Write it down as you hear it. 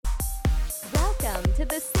to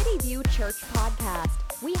the City View Church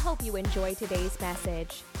podcast. We hope you enjoy today's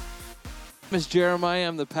message. My name is Jeremiah.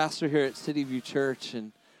 I'm the pastor here at City View Church,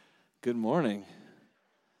 and good morning.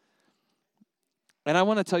 And I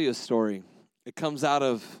want to tell you a story. It comes out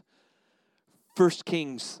of 1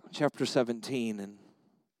 Kings chapter 17, and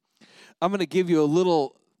I'm going to give you a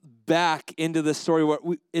little back into this story.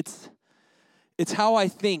 It's how I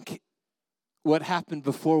think what happened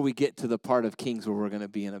before we get to the part of Kings where we're going to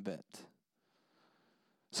be in a bit.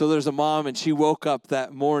 So there's a mom, and she woke up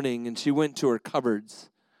that morning, and she went to her cupboards,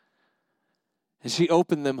 and she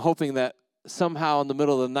opened them, hoping that somehow in the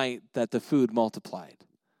middle of the night that the food multiplied.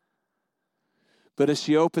 But as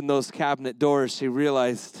she opened those cabinet doors, she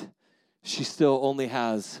realized she still only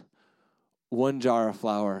has one jar of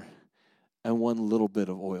flour and one little bit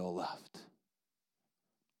of oil left.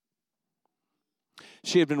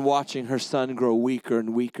 She had been watching her son grow weaker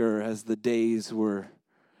and weaker as the days were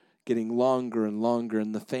getting longer and longer,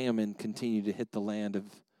 and the famine continued to hit the land of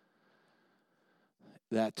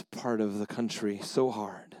that part of the country so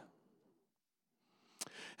hard.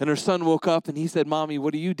 And her son woke up and he said, "Mommy,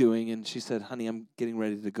 what are you doing?" And she said, "Honey, I'm getting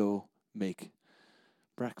ready to go make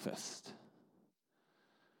breakfast."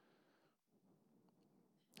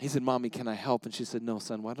 He said, "Mommy, can I help?" And she said, "No,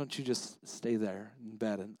 son, why don't you just stay there in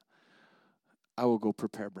bed and I will go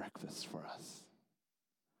prepare breakfast for us."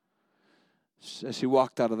 As she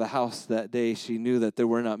walked out of the house that day, she knew that there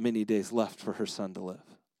were not many days left for her son to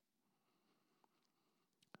live.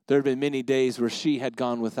 There had been many days where she had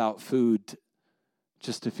gone without food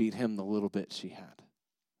just to feed him the little bit she had.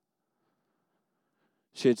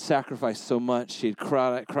 She had sacrificed so much. She had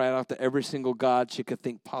cried out to every single God she could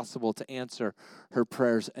think possible to answer her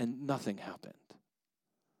prayers, and nothing happened.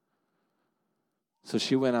 So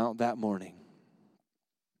she went out that morning,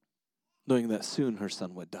 knowing that soon her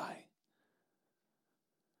son would die.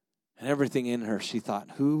 And everything in her, she thought,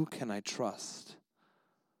 who can I trust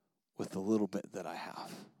with the little bit that I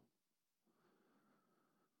have?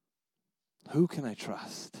 Who can I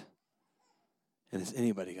trust? And is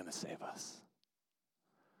anybody going to save us?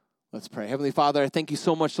 Let's pray. Heavenly Father, I thank you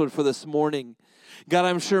so much, Lord, for this morning. God,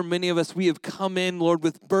 I'm sure many of us, we have come in, Lord,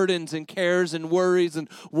 with burdens and cares and worries and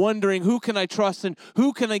wondering, who can I trust and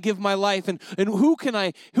who can I give my life and who can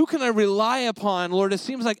I rely upon? Lord, it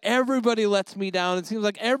seems like everybody lets me down. It seems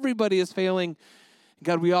like everybody is failing.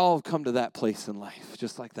 God, we all have come to that place in life,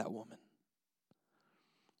 just like that woman.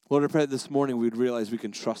 Lord, I pray that this morning we would realize we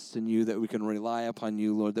can trust in you, that we can rely upon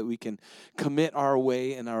you, Lord, that we can commit our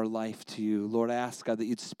way and our life to you. Lord, I ask, God, that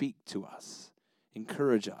you'd speak to us,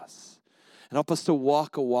 encourage us, and help us to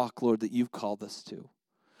walk a walk, Lord, that you've called us to.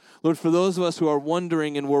 Lord, for those of us who are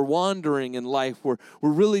wondering and we're wandering in life, we're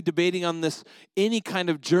really debating on this, any kind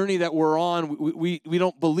of journey that we're on. We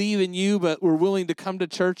don't believe in you, but we're willing to come to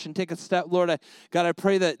church and take a step. Lord, God, I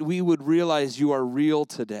pray that we would realize you are real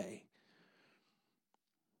today.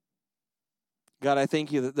 God, I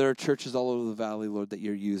thank you that there are churches all over the valley, Lord, that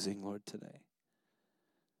you're using, Lord, today.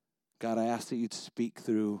 God, I ask that you'd speak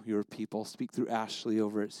through your people. Speak through Ashley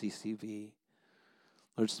over at CCV.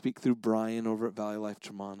 Lord, speak through Brian over at Valley Life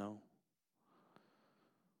Germano.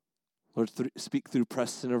 Lord, speak through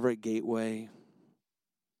Preston over at Gateway.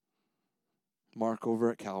 Mark over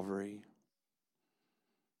at Calvary.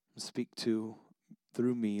 Speak through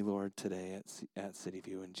me, Lord, today at City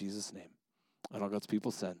View. In Jesus' name. And all God's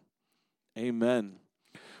people said, amen.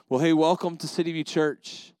 Well, hey, welcome to City View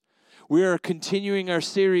Church. We are continuing our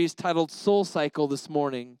series titled Soul Cycle this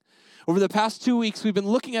morning. Over the past 2 weeks, we've been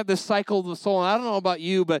looking at this cycle of the soul, and I don't know about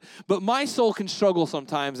you, but my soul can struggle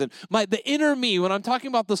sometimes. And the inner me, when I'm talking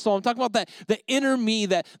about the soul, I'm talking about the inner me,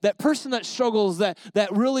 that person that struggles, that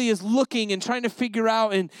really is looking and trying to figure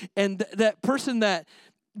out, and that person that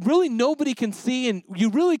really nobody can see, and you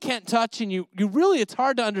really can't touch, and you really, it's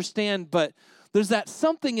hard to understand, but there's that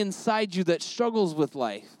something inside you that struggles with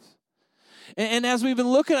life. And as we've been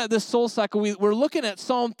looking at this soul cycle, we're looking at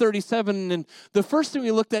Psalm 37, and the first thing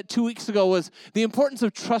we looked at 2 weeks ago was the importance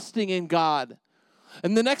of trusting in God.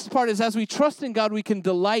 And the next part is, as we trust in God, we can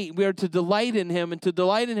delight. We are to delight in him, and to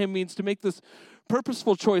delight in him means to make this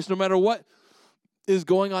purposeful choice, no matter what is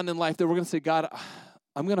going on in life, that we're going to say, God,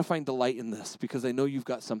 I'm going to find delight in this because I know you've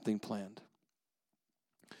got something planned.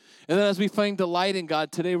 And then as we find delight in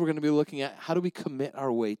God, today we're going to be looking at how do we commit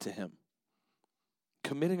our way to him.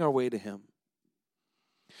 Committing our way to him.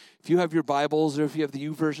 If you have your Bibles, or if you have the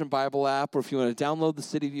YouVersion Bible app, or if you want to download the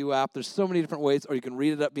City View app, there's so many different ways, or you can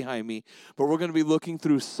read it up behind me. But we're going to be looking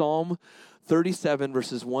through Psalm 37,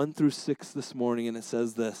 verses 1 through 6 this morning, and it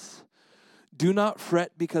says this: "Do not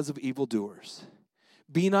fret because of evildoers.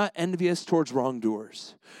 Be not envious towards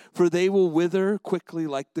wrongdoers, for they will wither quickly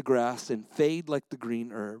like the grass and fade like the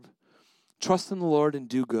green herb. Trust in the Lord and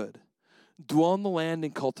do good. Dwell in the land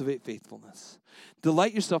and cultivate faithfulness.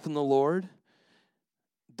 Delight yourself in the Lord.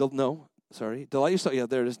 Delight yourself. Yeah,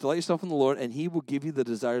 there it is. Delight yourself in the Lord, and he will give you the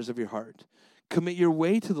desires of your heart. Commit your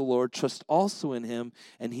way to the Lord. Trust also in him,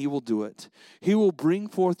 and he will do it. He will bring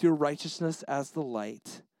forth your righteousness as the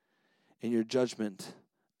light and your judgment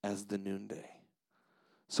as the noonday.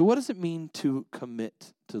 So what does it mean to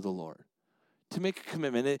commit to the Lord? To make a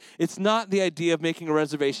commitment. It's not the idea of making a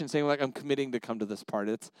reservation, saying like, I'm committing to come to this part.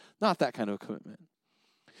 It's not that kind of a commitment.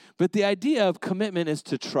 But the idea of commitment is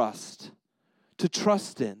to trust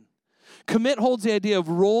in. Commit holds the idea of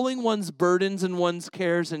rolling one's burdens and one's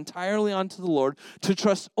cares entirely onto the Lord, to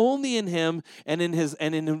trust only in him and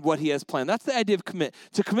in what he has planned. That's the idea of commit.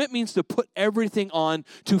 To commit means to put everything on,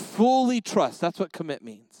 to fully trust. That's what commit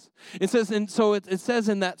means. It says, and so it says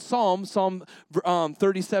in that Psalm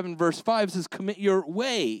 37 verse 5 says, commit your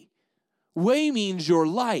way. Way means your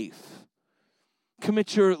life.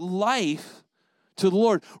 Commit your life to the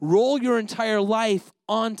Lord. Roll your entire life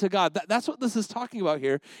onto God. That's what this is talking about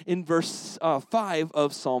here in verse 5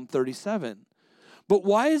 of Psalm 37. But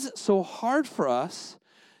why is it so hard for us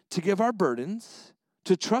to give our burdens,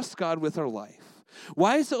 to trust God with our life?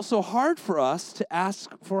 Why is it so hard for us to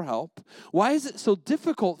ask for help? Why is it so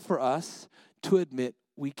difficult for us to admit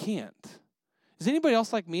we can't? Is anybody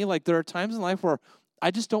else like me? Like there are times in life where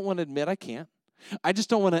I just don't want to admit I can't. I just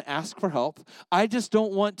don't want to ask for help. I just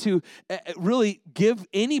don't want to really give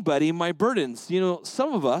anybody my burdens. You know,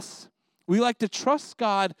 some of us, we like to trust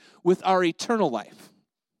God with our eternal life.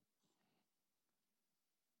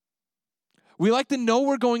 We like to know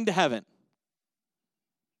we're going to heaven.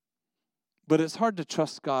 But it's hard to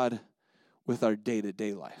trust God with our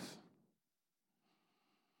day-to-day life,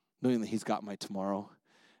 knowing that he's got my tomorrow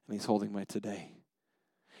and he's holding my today.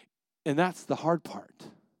 And that's the hard part.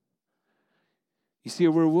 You see,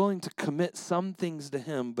 we're willing to commit some things to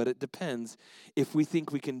him, but it depends if we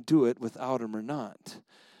think we can do it without him or not.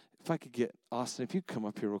 If I could get Austin, if you could come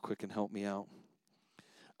up here real quick and help me out.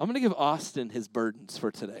 I'm going to give Austin his burdens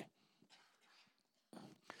for today.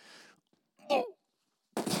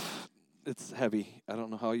 It's heavy. I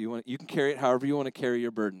don't know how you want it. You can carry it however you want to carry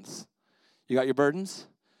your burdens. You got your burdens?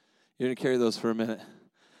 You're going to carry those for a minute.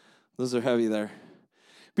 Those are heavy there.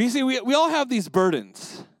 But you see, we all have these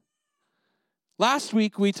burdens. Last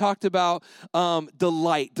week, we talked about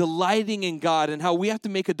delighting in God, and how we have to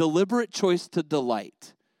make a deliberate choice to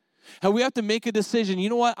delight. How we have to make a decision. You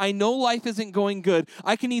know what? I know life isn't going good.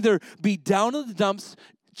 I can either be down in the dumps,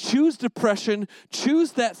 choose depression,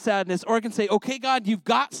 choose that sadness, or I can say, okay, God, you've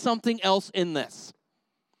got something else in this.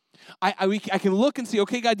 I can look and see,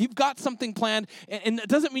 okay, God, you've got something planned, and it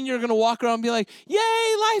doesn't mean you're going to walk around and be like, yay,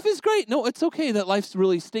 life is great. No, it's okay that life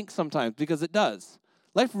really stinks sometimes, because it does.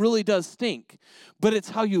 Life really does stink, but it's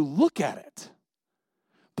how you look at it.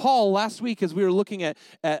 Paul, last week, as we were looking at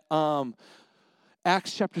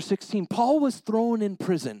Acts chapter 16, Paul was thrown in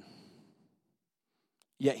prison,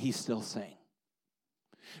 yet he still sang,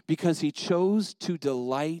 because he chose to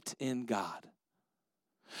delight in God.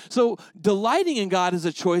 So delighting in God is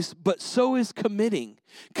a choice, but so is committing.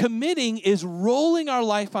 Committing is rolling our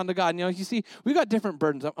life onto God. You know, you see, we've got different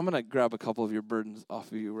burdens. I'm going to grab a couple of your burdens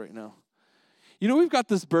off of you right now. You know, we've got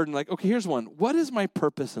this burden like, okay, here's one. What is my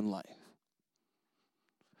purpose in life?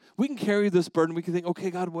 We can carry this burden. We can think, okay,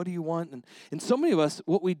 God, what do you want? And so many of us,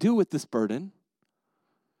 what we do with this burden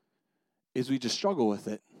is we just struggle with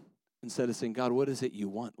it instead of saying, God, what is it you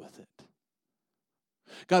want with it?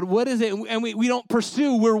 God, what is it? And we don't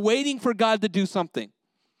pursue. We're waiting for God to do something.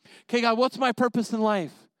 Okay, God, what's my purpose in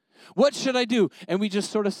life? What should I do? And we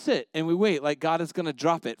just sort of sit and we wait like God is going to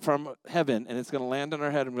drop it from heaven and it's going to land on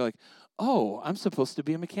our head and we're like, oh, I'm supposed to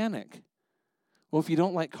be a mechanic. Well, if you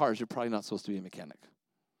don't like cars, you're probably not supposed to be a mechanic.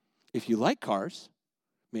 If you like cars,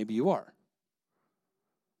 maybe you are.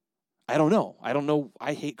 I don't know.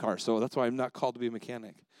 I hate cars, so that's why I'm not called to be a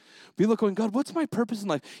mechanic. But you look going, God, what's my purpose in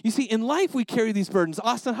life? You see, in life, we carry these burdens.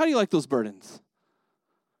 Austin, how do you like those burdens?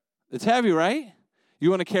 It's heavy, right? You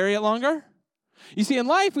want to carry it longer? You see, in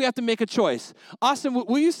life, we have to make a choice. Austin,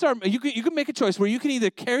 will you start? You can make a choice where you can either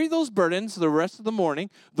carry those burdens the rest of the morning,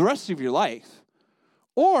 the rest of your life,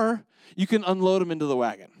 or you can unload them into the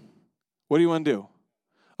wagon. What do you want to do?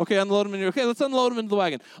 Okay, unload them. Okay, let's unload them into the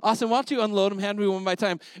wagon. Austin, why don't you unload them, hand me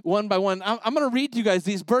one by one. I'm going to read to you guys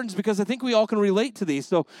these burdens because I think we all can relate to these.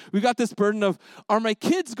 So we got this burden of, are my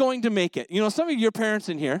kids going to make it? You know, some of your parents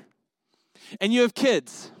in here, and you have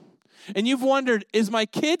kids, and you've wondered, is my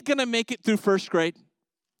kid going to make it through first grade?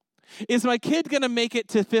 Is my kid going to make it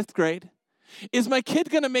to fifth grade? Is my kid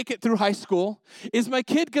going to make it through high school? Is my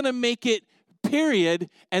kid going to make it, period,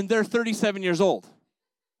 and they're 37 years old?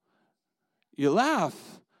 You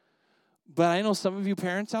laugh. But I know some of you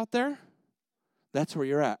parents out there, that's where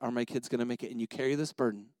you're at. Are my kids going to make it? And you carry this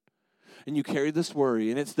burden. And you carry this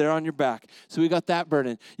worry, and it's there on your back. So we got that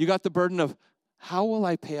burden. You got the burden of, how will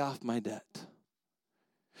I pay off my debt?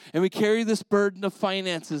 And we carry this burden of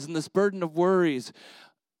finances and this burden of worries.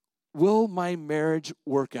 Will my marriage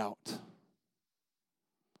work out?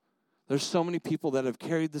 There's so many people that have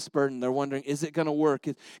carried this burden. They're wondering, is it going to work?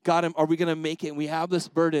 God, are we going to make it? And we have this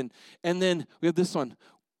burden. And then we have this one.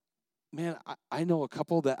 Man, I know a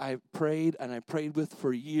couple that I prayed with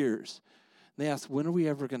for years. They asked, when are we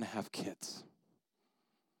ever going to have kids?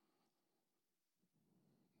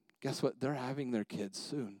 Guess what? They're having their kids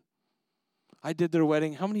soon. I did their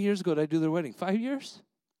wedding. How many years ago did I do their wedding? 5 years?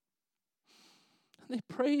 And they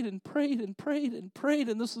prayed and prayed and prayed and prayed,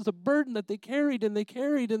 and this was a burden that they carried and they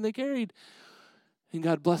carried and they carried. And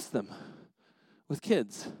God blessed them with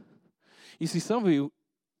kids. You see, some of you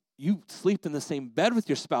sleep in the same bed with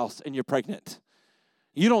your spouse and you're pregnant.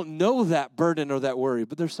 You don't know that burden or that worry,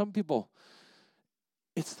 but there's some people,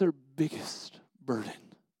 it's their biggest burden.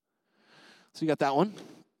 So you got that one.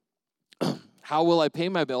 How will I pay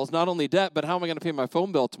my bills? Not only debt, but how am I going to pay my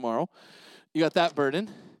phone bill tomorrow? You got that burden.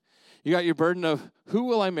 You got your burden of, who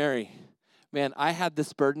will I marry? Man, I had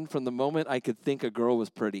this burden from the moment I could think a girl was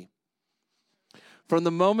pretty. From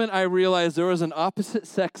the moment I realized there was an opposite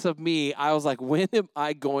sex of me, I was like, when am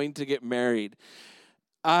I going to get married?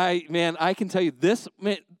 I can tell you this,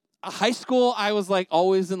 high school, I was like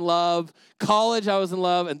always in love. College, I was in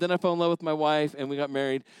love. And then I fell in love with my wife and we got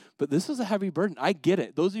married. But this was a heavy burden. I get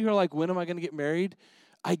it. Those of you who are like, when am I going to get married?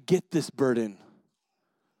 I get this burden.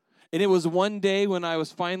 And it was one day when I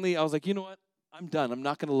was like, you know what? I'm done. I'm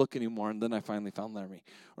not going to look anymore. And then I finally found Laramie.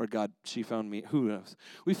 Or God, she found me. Who knows?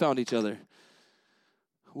 We found each other.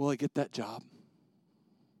 Will I get that job?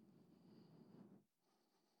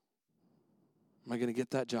 Am I going to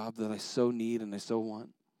get that job that I so need and I so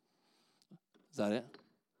want? Is that it?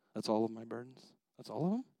 That's all of my burdens? That's all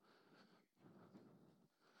of them?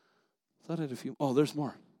 Is that it? Oh, there's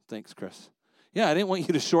more. Thanks, Chris. Yeah, I didn't want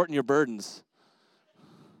you to shorten your burdens.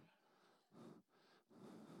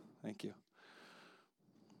 Thank you.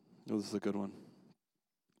 Oh, this is a good one.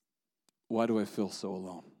 Why do I feel so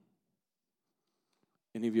alone?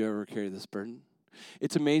 Any of you ever carry this burden?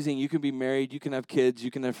 It's amazing. You can be married, you can have kids,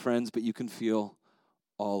 you can have friends, but you can feel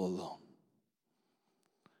all alone.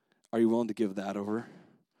 Are you willing to give that over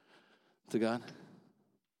to God?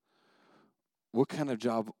 What kind of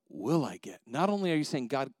job will I get? Not only are you saying,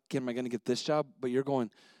 God, am I going to get this job? But you're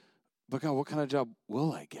going, but God, what kind of job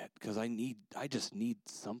will I get? Because I just need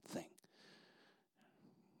something.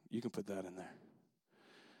 You can put that in there.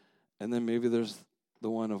 And then maybe there's the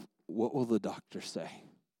one of, what will the doctor say?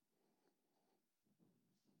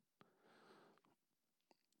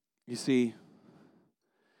 You see,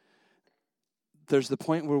 there's the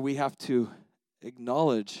point where we have to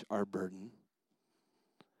acknowledge our burden,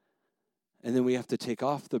 and then we have to take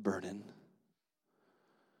off the burden.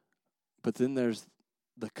 But then there's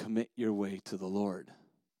the commit your way to the Lord.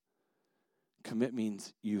 Commit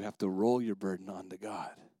means you have to roll your burden onto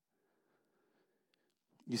God.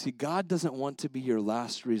 You see, God doesn't want to be your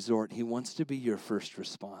last resort. He wants to be your first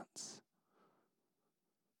response.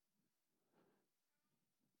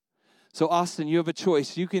 So, Austin, you have a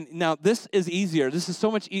choice. Now, this is easier. This is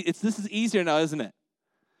so much, this is easier now, isn't it?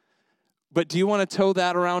 But do you want to tow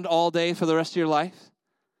that around all day for the rest of your life?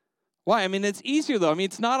 Why? I mean, it's easier, though. I mean,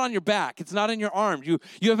 it's not on your back. It's not in your arms.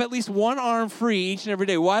 You have at least one arm free each and every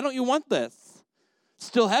day. Why don't you want this? It's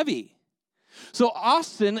still heavy. So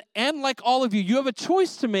Austin, and like all of you, you have a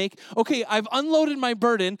choice to make. Okay, I've unloaded my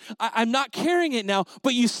burden. I'm not carrying it now,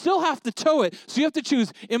 but you still have to tow it. So you have to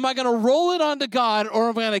choose, am I going to roll it onto God or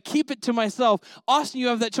am I going to keep it to myself? Austin, you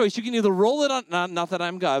have that choice. You can either roll it on, not that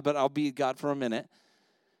I'm God, but I'll be God for a minute.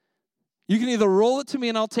 You can either roll it to me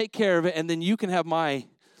and I'll take care of it, and then you can have my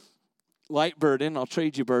light burden. I'll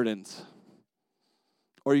trade you burdens.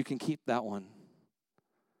 Or you can keep that one.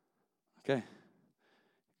 Okay.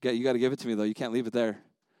 You got to give it to me, though. You can't leave it there.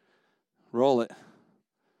 Roll it.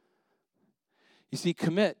 You see,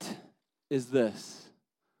 commit is this.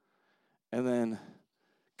 And then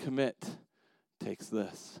commit takes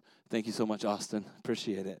this. Thank you so much, Austin.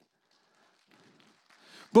 Appreciate it.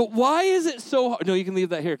 But why is it so hard? No, you can leave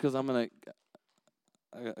that here because I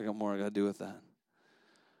got more I got to do with that.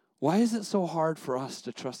 Why is it so hard for us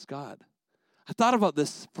to trust God? I thought about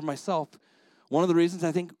this for myself. One of the reasons,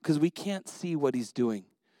 I think, because we can't see what he's doing.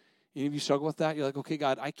 Any of you struggle with that? You're like, okay,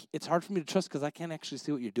 God, it's hard for me to trust because I can't actually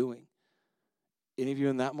see what you're doing. Any of you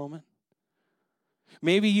in that moment?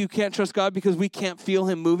 Maybe you can't trust God because we can't feel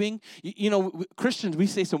him moving. You know, Christians, we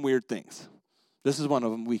say some weird things. This is one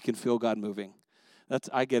of them. We can feel God moving.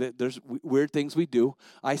 I get it. There's weird things we do.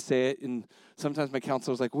 I say it, and sometimes my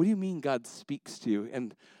counselor's like, what do you mean God speaks to you?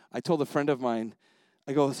 And I told a friend of mine,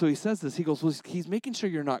 I go, so he says this. He goes, well, he's making sure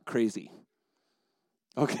you're not crazy.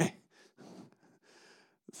 Okay.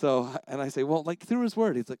 So, and I say, well, like through his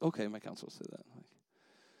word. He's like, okay, my counselor said that.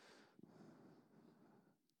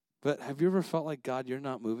 But have you ever felt like, God, you're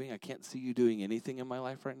not moving? I can't see you doing anything in my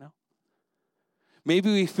life right now.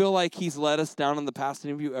 Maybe we feel like he's let us down in the past.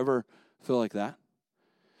 Any of you ever feel like that?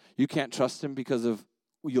 You can't trust him because of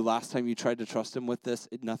you last time you tried to trust him with this,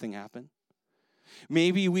 nothing happened.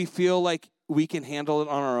 Maybe we feel like we can handle it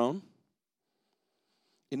on our own.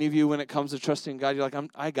 Any of you, when it comes to trusting God, you're like,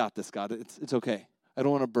 I got this, God. It's okay. I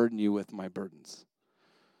don't want to burden you with my burdens.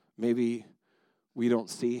 Maybe we don't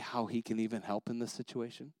see how he can even help in this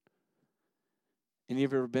situation. Any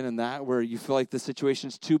of you ever been in that where you feel like the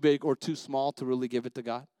situation's too big or too small to really give it to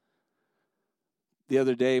God?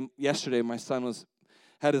 Yesterday, my son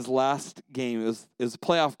had his last game. It was a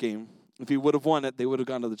playoff game. If he would have won it, they would have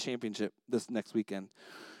gone to the championship this next weekend.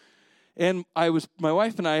 And my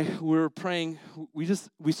wife and I were praying.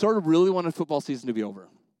 We sort of really wanted football season to be over,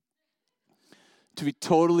 to be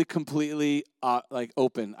totally, completely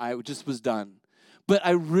open. I just was done. But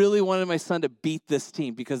I really wanted my son to beat this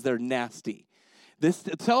team because they're nasty.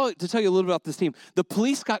 To tell you a little bit about this team, the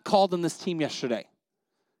police got called on this team yesterday.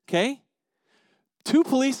 Okay? 2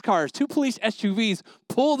 police cars, 2 police SUVs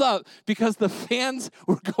pulled up because the fans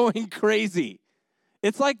were going crazy.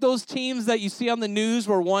 It's like those teams that you see on the news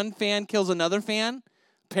where one fan kills another fan.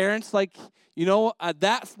 Parents,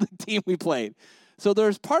 that's the team we played. So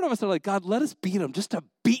there's part of us that are like, God, let us beat them, just to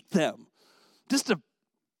beat them. Just to,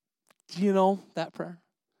 that prayer?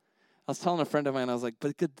 I was telling a friend of mine, I was like,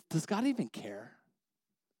 but does God even care?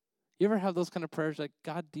 You ever have those kind of prayers like,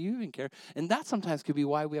 God, do you even care? And that sometimes could be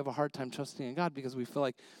why we have a hard time trusting in God, because we feel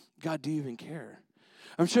like, God, do you even care?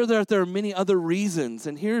 I'm sure there are many other reasons.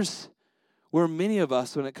 And here's where many of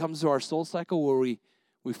us, when it comes to our soul cycle, where we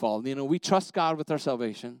fall. We trust God with our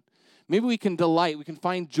salvation. Maybe we can delight, we can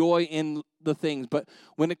find joy in the things. But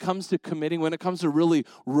when it comes to committing, when it comes to really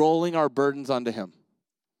rolling our burdens onto him,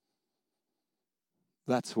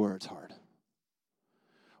 that's where it's hard.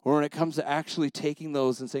 Or when it comes to actually taking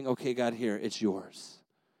those and saying, okay, God, here, it's yours.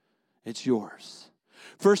 It's yours.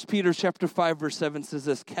 1 Peter chapter 5, verse 7 says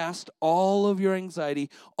this, cast all of your anxiety,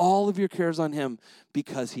 all of your cares on him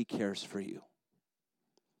because he cares for you.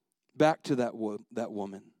 Back to that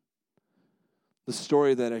woman. The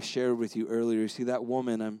story that I shared with you earlier. You see, that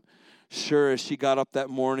woman, I'm sure as she got up that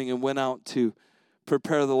morning and went out to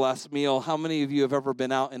prepare the last meal, how many of you have ever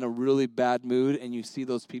been out in a really bad mood and you see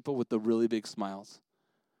those people with the really big smiles?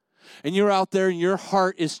 And you're out there and your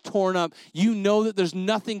heart is torn up. You know that there's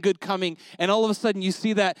nothing good coming. And all of a sudden you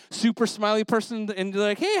see that super smiley person and they're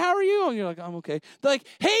like, hey, how are you? And you're like, I'm okay. They're like,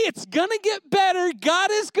 hey, it's going to get better.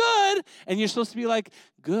 God is good. And you're supposed to be like,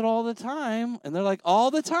 good all the time. And they're like,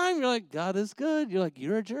 all the time. You're like, God is good. You're like,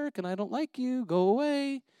 you're a jerk and I don't like you. Go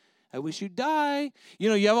away. I wish you'd die.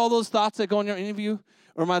 You have all those thoughts that go in your interview.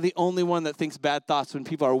 Or am I the only one that thinks bad thoughts when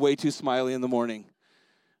people are way too smiley in the morning?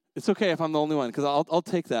 It's okay if I'm the only one, because I'll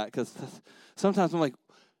take that, because sometimes I'm like,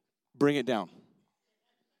 bring it down.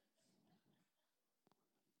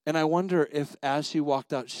 And I wonder if as she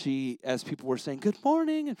walked out, as people were saying, good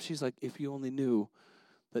morning, and she's like, if you only knew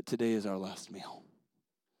that today is our last meal.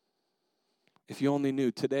 If you only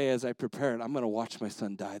knew today as I prepared, I'm going to watch my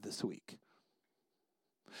son die this week.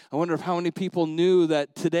 I wonder if how many people knew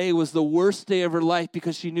that today was the worst day of her life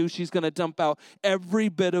because she knew she's going to dump out every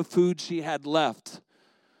bit of food she had left.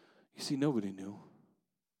 You see, nobody knew.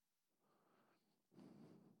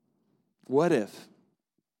 What if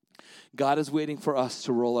God is waiting for us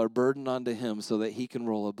to roll our burden onto him so that he can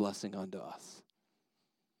roll a blessing onto us?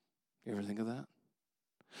 You ever think of that?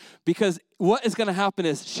 Because what is going to happen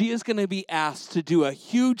is she is going to be asked to do a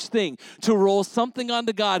huge thing, to roll something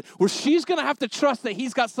onto God where she's going to have to trust that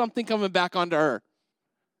he's got something coming back onto her.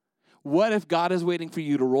 What if God is waiting for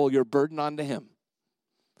you to roll your burden onto him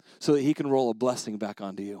so that he can roll a blessing back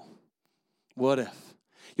onto you? What if?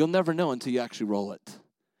 You'll never know until you actually roll it.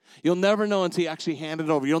 You'll never know until you actually hand it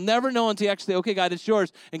over. You'll never know until you actually say, okay, God, it's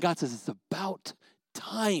yours. And God says, it's about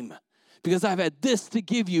time because I've had this to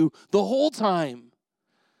give you the whole time.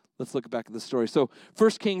 Let's look back at the story. So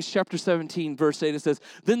 1 Kings chapter 17, verse 8, it says,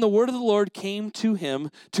 then the word of the Lord came to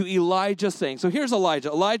him, to Elijah, saying, so here's Elijah.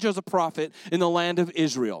 Elijah is a prophet in the land of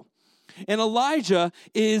Israel. And Elijah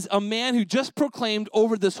is a man who just proclaimed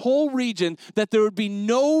over this whole region that there would be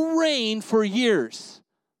no rain for years.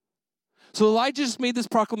 So Elijah just made this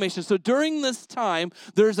proclamation. So during this time,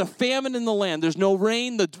 there's a famine in the land. There's no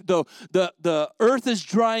rain. The earth is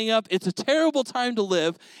drying up. It's a terrible time to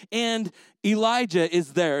live. And Elijah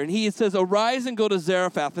is there. And he says, arise and go to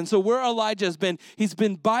Zarephath. And so where Elijah has been, he's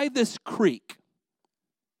been by this creek.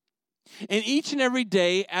 And each and every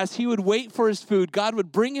day, as he would wait for his food, God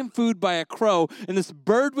would bring him food by a crow, and this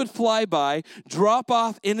bird would fly by, drop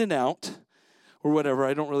off in and out, or whatever.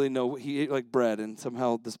 I don't really know. He ate like bread, and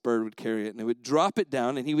somehow this bird would carry it, and it would drop it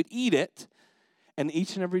down, and he would eat it. And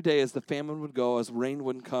each and every day, as the famine would go, as rain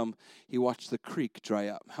wouldn't come, he watched the creek dry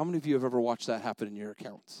up. How many of you have ever watched that happen in your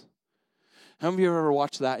accounts? How many of you have ever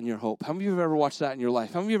watched that in your hope? How many of you have ever watched that in your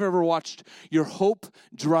life? How many of you have ever watched your hope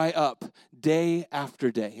dry up day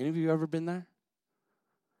after day? Any of you ever been there?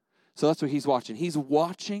 So that's what he's watching. He's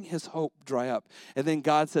watching his hope dry up. And then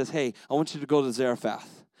God says, hey, I want you to go to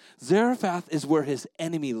Zarephath. Zarephath is where his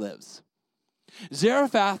enemy lives.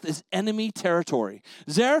 Zarephath is enemy territory.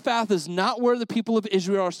 Zarephath is not where the people of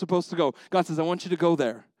Israel are supposed to go. God says, I want you to go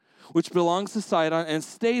there, which belongs to Sidon, and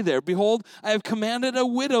stay there. Behold, I have commanded a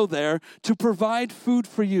widow there to provide food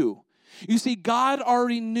for you. You see, God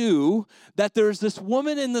already knew that there's this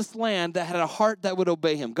woman in this land that had a heart that would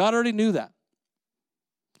obey him. God already knew that.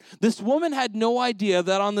 This woman had no idea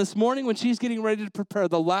that on this morning when she's getting ready to prepare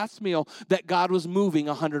the last meal, that God was moving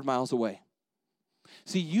 100 miles away.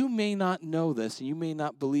 See, you may not know this, and you may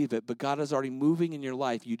not believe it, but God is already moving in your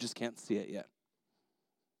life. You just can't see it yet.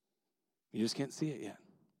 You just can't see it yet.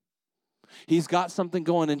 He's got something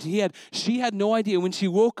going, and she had no idea when she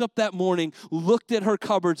woke up that morning, looked at her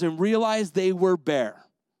cupboards, and realized they were bare,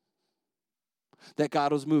 that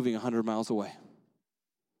God was moving 100 miles away.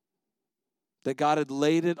 That God had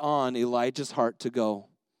laid it on Elijah's heart to go.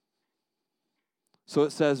 So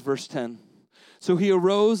it says, verse 10, so he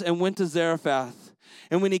arose and went to Zarephath,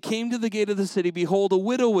 and when he came to the gate of the city, behold, a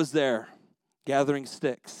widow was there, gathering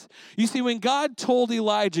sticks. You see, when God told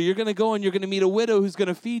Elijah, you're going to go and you're going to meet a widow who's going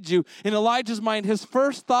to feed you, in Elijah's mind, his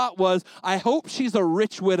first thought was, I hope she's a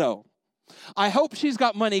rich widow. I hope she's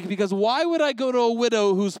got money, because why would I go to a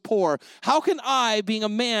widow who's poor? How can I, being a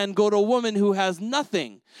man, go to a woman who has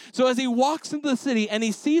nothing? So as he walks into the city and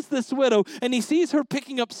he sees this widow and he sees her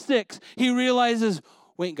picking up sticks, he realizes,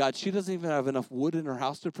 wait, God, she doesn't even have enough wood in her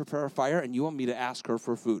house to prepare a fire, and you want me to ask her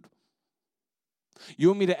for food? You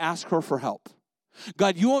want me to ask her for help?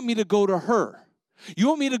 God, you want me to go to her? You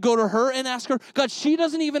want me to go to her and ask her? God, she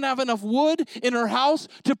doesn't even have enough wood in her house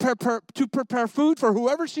to prepare food for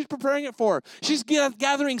whoever she's preparing it for. She's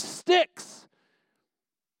gathering sticks.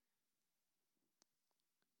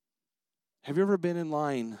 Have you ever been in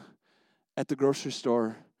line at the grocery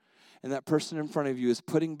store and that person in front of you is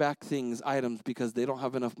putting back items because they don't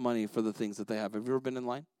have enough money for the things that they have? Have you ever been in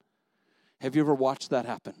line? Have you ever watched that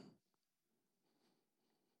happen?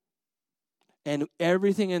 And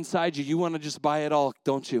everything inside you want to just buy it all,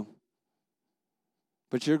 don't you?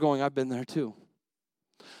 But you're going, I've been there too.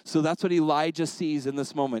 So that's what Elijah sees in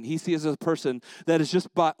this moment. He sees a person that has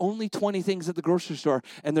just bought only 20 things at the grocery store,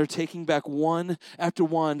 and they're taking back one after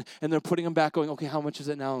one, and they're putting them back going, okay, how much is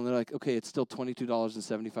it now? And they're like, okay, it's still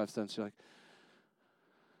 $22.75. You're like,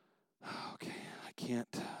 okay, I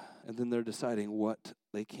can't. And then they're deciding what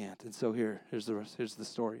they can't. And so here's the rest. Here's the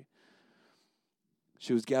story.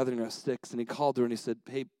 She was gathering her sticks, and he called her, and he said,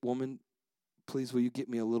 hey, woman, please, will you get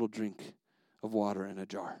me a little drink of water in a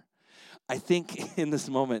jar? I think in this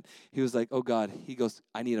moment, he was like, oh, God. He goes,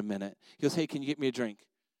 I need a minute. He goes, hey, can you get me a drink?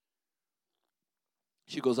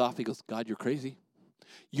 She goes off. He goes, God, you're crazy.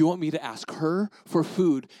 You want me to ask her for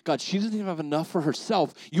food? God, she doesn't even have enough for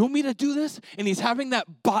herself. You want me to do this? And he's having that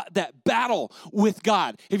battle with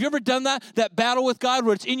God. Have you ever done that? That battle with God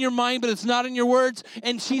where it's in your mind, but it's not in your words?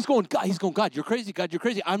 And she's going, God, he's going, God, you're crazy. God, you're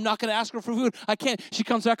crazy. I'm not going to ask her for food. I can't. She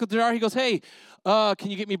comes back with the jar. He goes, hey, can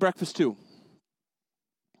you get me breakfast too?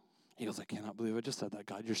 He goes, I cannot believe I just said that.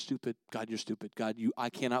 God, you're stupid. God, you're stupid. God, I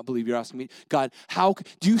cannot believe you're asking me. God,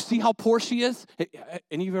 do you see how poor she is?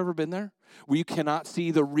 Any of you ever been there? Where you cannot see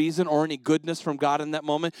the reason or any goodness from God in that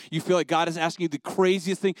moment? You feel like God is asking you the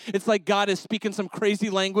craziest thing. It's like God is speaking some crazy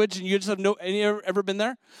language and you just have any ever been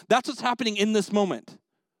there? That's what's happening in this moment.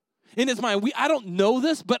 In his mind, I don't know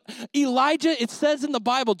this, but Elijah, it says in the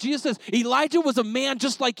Bible, Jesus says, Elijah was a man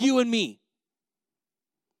just like you and me.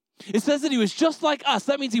 It says that he was just like us.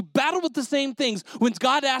 That means he battled with the same things when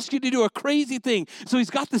God asked you to do a crazy thing. So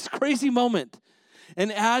he's got this crazy moment.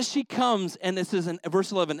 And as she comes, and it says in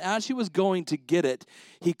verse 11, as she was going to get it,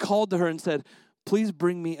 he called to her and said, please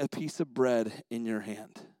bring me a piece of bread in your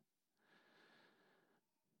hand.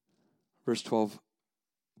 Verse 12,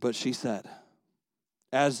 but she said,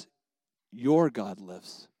 as your God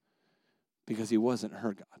lives, because he wasn't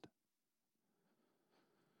her God.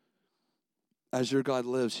 As your God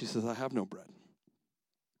lives, she says, I have no bread.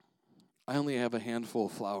 I only have a handful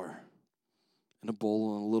of flour in a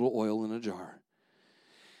bowl and a little oil in a jar.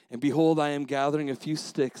 And behold, I am gathering a few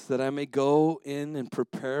sticks that I may go in and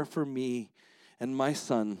prepare for me and my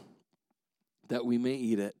son that we may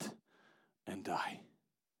eat it and die.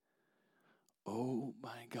 Oh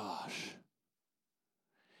my gosh.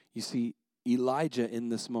 You see, Elijah in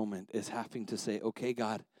this moment is having to say, okay,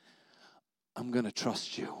 God, I'm going to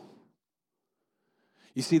trust you.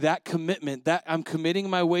 You see, that commitment, that I'm committing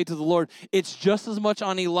my way to the Lord, it's just as much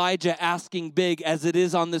on Elijah asking big as it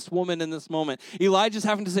is on this woman in this moment. Elijah's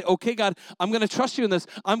having to say, okay, God, I'm going to trust you in this.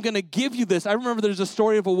 I'm going to give you this. I remember there's a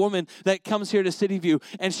story of a woman that comes here to City View,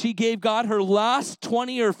 and she gave God her last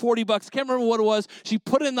 20 or 40 bucks. Can't remember what it was. She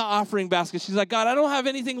put it in the offering basket. She's like, God, I don't have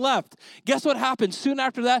anything left. Guess what happened? Soon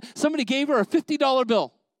after that, somebody gave her a $50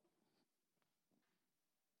 bill.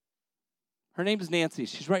 Her name is Nancy.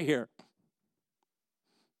 She's right here.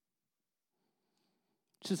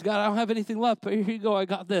 She says, God, I don't have anything left, but here you go. I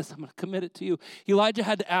got this. I'm going to commit it to you. Elijah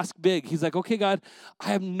had to ask big. He's like, okay, God, I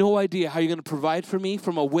have no idea how you're going to provide for me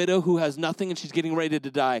from a widow who has nothing and she's getting ready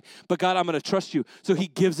to die. But God, I'm going to trust you. So he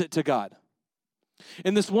gives it to God.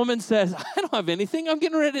 And this woman says, I don't have anything. I'm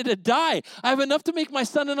getting ready to die. I have enough to make my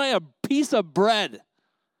son and I a piece of bread.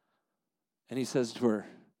 And he says to her,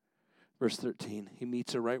 verse 13, he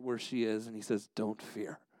meets her right where she is and he says, don't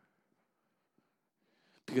fear.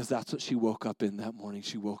 Because that's what she woke up in that morning.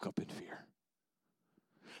 She woke up in fear.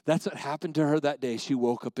 That's what happened to her that day. She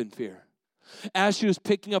woke up in fear. As she was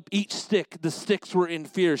picking up each stick, the sticks were in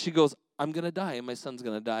fear. She goes, I'm going to die and my son's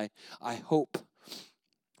going to die. I hope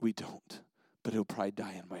we don't, but he'll probably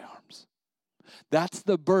die in my arms. That's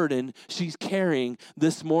the burden she's carrying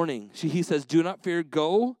this morning. He says, do not fear,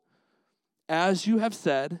 go as you have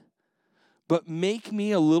said, but make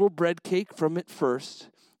me a little bread cake from it first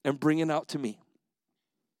and bring it out to me.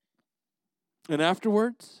 And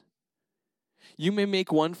afterwards, you may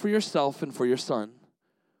make one for yourself and for your son.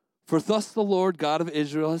 For thus the Lord God of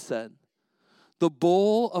Israel has said, the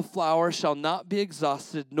bowl of flour shall not be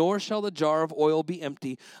exhausted, nor shall the jar of oil be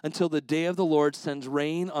empty, until the day of the Lord sends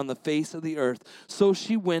rain on the face of the earth. So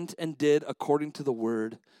she went and did according to the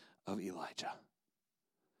word of Elijah.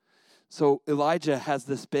 So Elijah has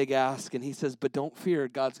this big ask, and he says, but don't fear,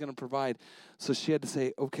 God's going to provide. So she had to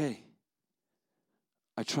say, okay,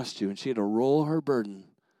 I trust you. And she had to roll her burden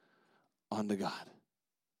onto God.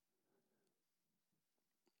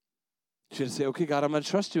 She had to say, okay, God, I'm going to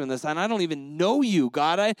trust you in this. And I don't even know you,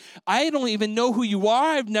 God. I don't even know who you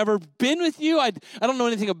are. I've never been with you. I don't know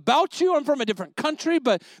anything about you. I'm from a different country.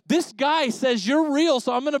 But this guy says you're real,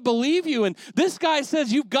 so I'm going to believe you. And this guy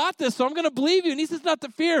says you've got this, so I'm going to believe you. And he says not to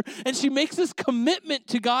fear. And she makes this commitment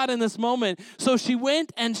to God in this moment. So she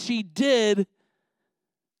went and she did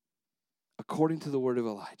according to the word of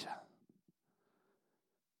Elijah.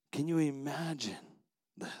 Can you imagine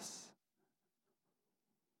this?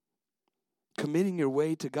 Committing your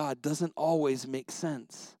way to God doesn't always make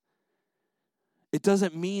sense. It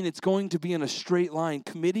doesn't mean it's going to be in a straight line.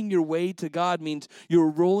 Committing your way to God means you're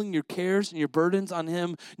rolling your cares and your burdens on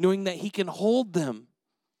him, knowing that he can hold them.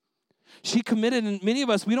 She committed, and many of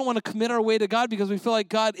us, we don't want to commit our way to God because we feel like,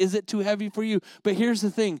 God, is it too heavy for you? But here's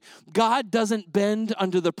the thing. God doesn't bend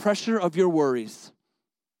under the pressure of your worries.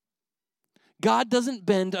 God doesn't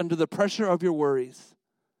bend under the pressure of your worries.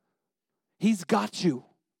 He's got you.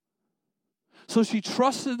 So she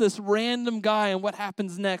trusted this random guy, and what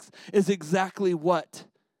happens next is exactly what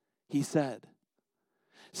he said.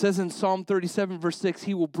 It says in Psalm 37, verse 6,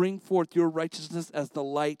 he will bring forth your righteousness as the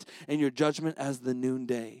light and your judgment as the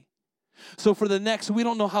noonday. So for the next, we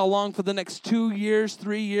don't know how long, for the next 2 years,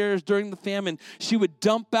 3 years during the famine, she would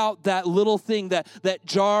dump out that little thing, that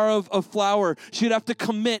jar of flour. She'd have to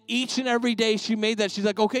commit each and every day she made that. She's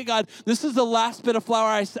like, okay, God, this is the last bit of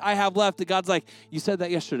flour I have left. And God's like, you said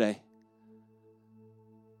that yesterday.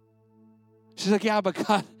 She's like, yeah, but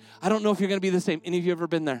God, I don't know if you're going to be the same. Any of you ever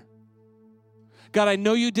been there? God, I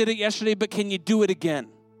know you did it yesterday, but can you do it again?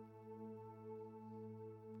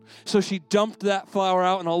 So she dumped that flour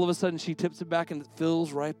out, and all of a sudden she tips it back, and it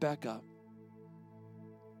fills right back up.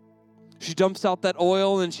 She dumps out that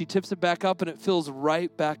oil, and she tips it back up, and it fills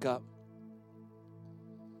right back up.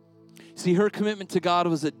 See, her commitment to God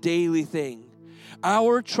was a daily thing.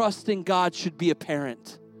 Our trust in God should be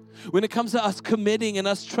apparent. When it comes to us committing and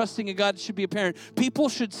us trusting in God, it should be apparent. People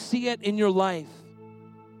should see it in your life.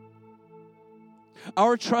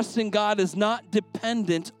 Our trust in God is not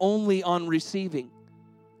dependent only on receiving.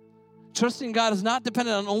 Trusting God is not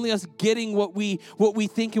dependent on only us getting what we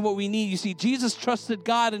think and what we need. You see, Jesus trusted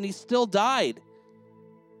God and he still died.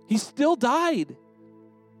 He still died.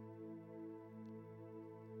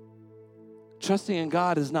 Trusting in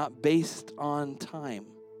God is not based on time.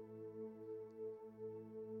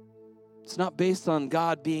 It's not based on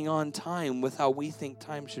God being on time with how we think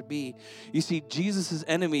time should be. You see, Jesus'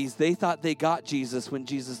 enemies, they thought they got Jesus when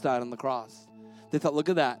Jesus died on the cross. They thought, look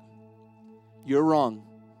at that. You're wrong.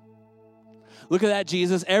 Look at that,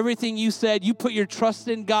 Jesus. Everything you said, you put your trust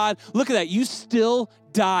in God. Look at that. You still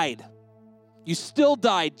died. You still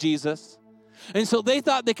died, Jesus. And so they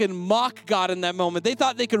thought they could mock God in that moment. They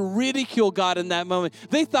thought they could ridicule God in that moment.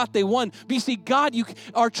 They thought they won. But you see, God,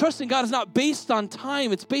 our trust in God is not based on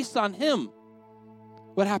time. It's based on him.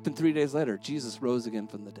 What happened 3 days later? Jesus rose again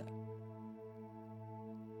from the dead.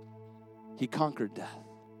 He conquered death.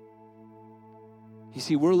 You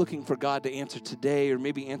see, we're looking for God to answer today or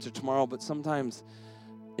maybe answer tomorrow, but sometimes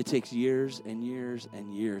it takes years and years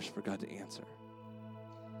and years for God to answer.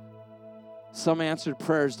 Some answered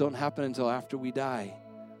prayers don't happen until after we die.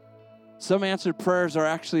 Some answered prayers are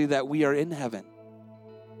actually that we are in heaven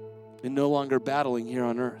and no longer battling here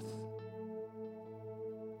on earth.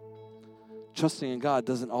 Trusting in God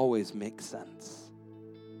doesn't always make sense.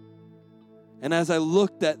 And as I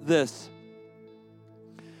looked at this,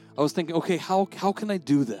 I was thinking, okay, how can I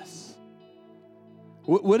do this?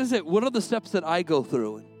 What is it? What are the steps that I go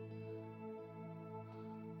through?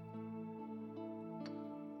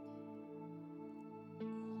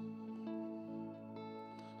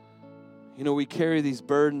 You know, we carry these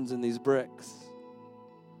burdens and these bricks.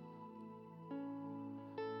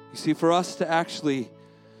 You see, for us to actually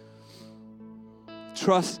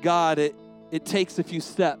trust God, it takes a few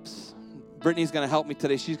steps. Brittany's going to help me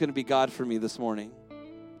today. She's going to be God for me this morning.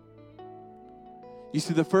 You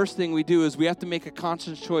see, the first thing we do is we have to make a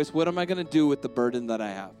conscious choice. What am I going to do with the burden that I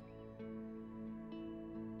have?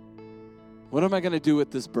 What am I going to do with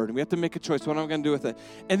this burden? We have to make a choice. What am I going to do with it?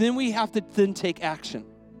 And then we have to then take action.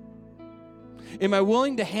 Am I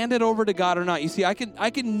willing to hand it over to God or not? You see, I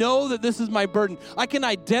can know that this is my burden. I can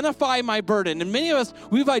identify my burden. And many of us,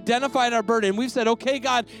 we've identified our burden. We've said, okay,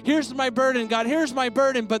 God, here's my burden. God, here's my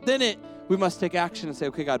burden. But then we must take action and say,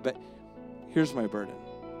 okay, God, but here's my burden.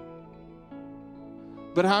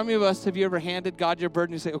 But how many of us have you ever handed God your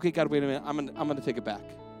burden? You say, okay, God, wait a minute. I'm going to take it back.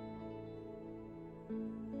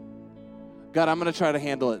 God, I'm going to try to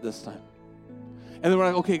handle it this time. And then we're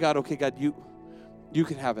like, okay, God, you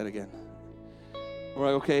can have it again.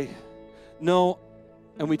 We're like, okay, no,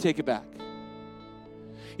 and we take it back.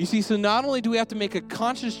 You see, so not only do we have to make a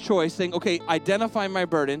conscious choice saying, okay, identify my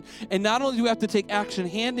burden, and not only do we have to take action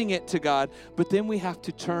handing it to God, but then we have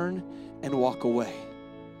to turn and walk away,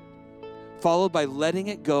 followed by letting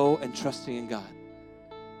it go and trusting in God.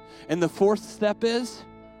 And the fourth step is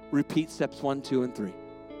repeat steps 1, 2, and 3.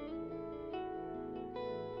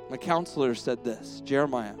 My counselor said this,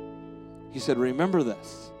 Jeremiah. He said, remember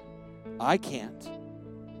this, I can't.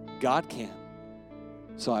 God can,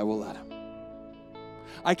 so I will let him.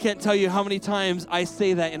 I can't tell you how many times I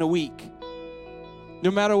say that in a week.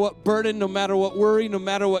 No matter what burden, no matter what worry, no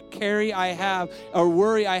matter what carry I have or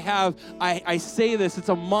worry I have, I say this. It's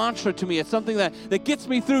a mantra to me. It's something that gets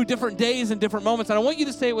me through different days and different moments. And I want you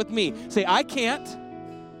to say it with me. Say, I can't.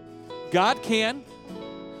 God can,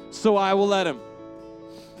 so I will let him.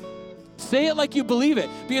 Say it like you believe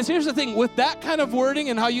it. Because here's the thing. With that kind of wording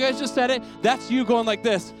and how you guys just said it, that's you going like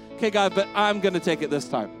this. Okay, God, but I'm going to take it this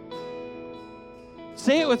time.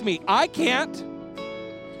 Say it with me. I can't.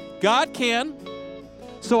 God can,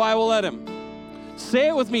 so I will let him. Say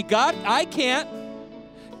it with me. God, I can't.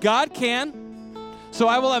 God can, so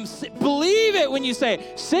I will let him. Believe it when you say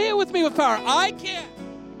it. Say it with me with power. I can't.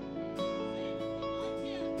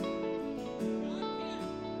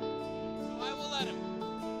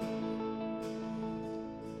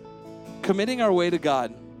 Committing our way to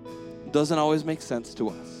God doesn't always make sense to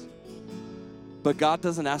us. But God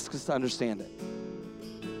doesn't ask us to understand it.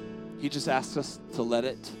 He just asks us to let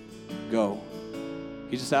it go.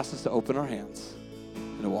 He just asks us to open our hands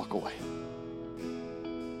and to walk away.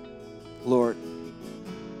 Lord,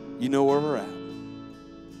 you know where we're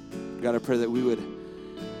at. God, I pray that we would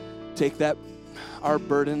take our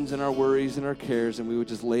burdens and our worries and our cares, and we would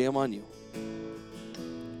just lay them on you.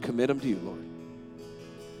 Commit them to you, Lord.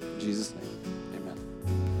 In Jesus' name, amen.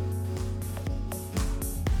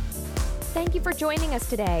 Thank you for joining us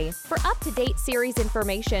today. For up-to-date series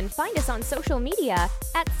information, find us on social media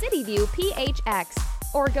at CityViewPHX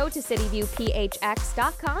or go to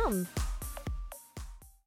cityviewphx.com.